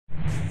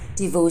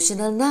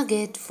Devotional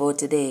Nugget for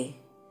today.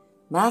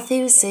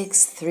 Matthew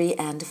 6:3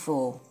 and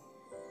 4.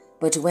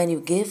 But when you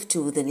give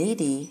to the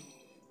needy,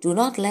 do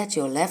not let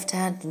your left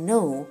hand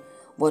know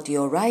what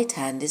your right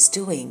hand is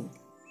doing,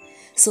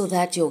 so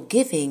that your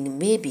giving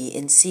may be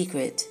in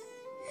secret.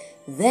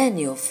 Then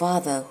your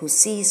Father who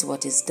sees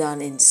what is done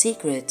in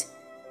secret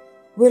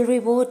will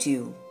reward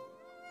you.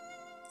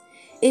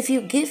 If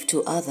you give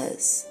to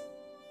others,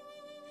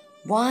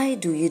 why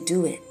do you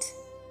do it?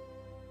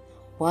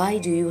 Why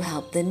do you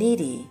help the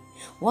needy?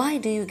 Why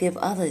do you give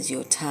others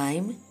your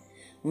time,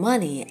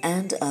 money,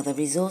 and other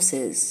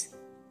resources?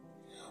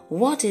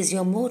 What is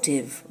your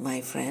motive, my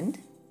friend?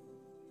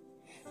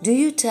 Do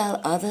you tell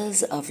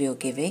others of your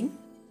giving?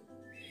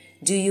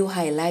 Do you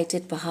highlight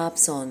it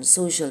perhaps on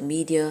social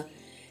media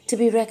to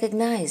be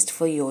recognized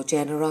for your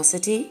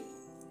generosity?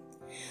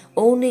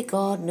 Only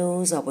God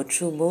knows our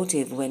true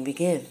motive when we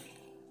give.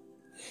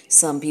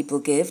 Some people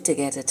give to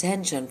get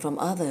attention from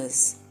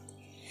others.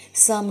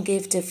 Some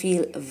give to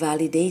feel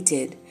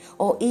validated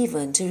or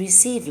even to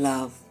receive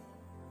love.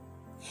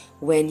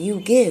 When you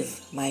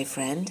give, my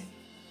friend,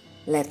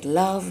 let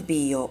love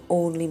be your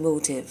only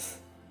motive.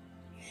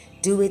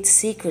 Do it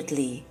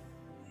secretly,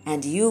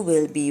 and you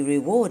will be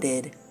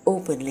rewarded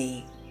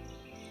openly.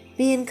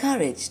 Be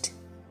encouraged.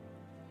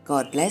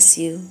 God bless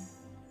you.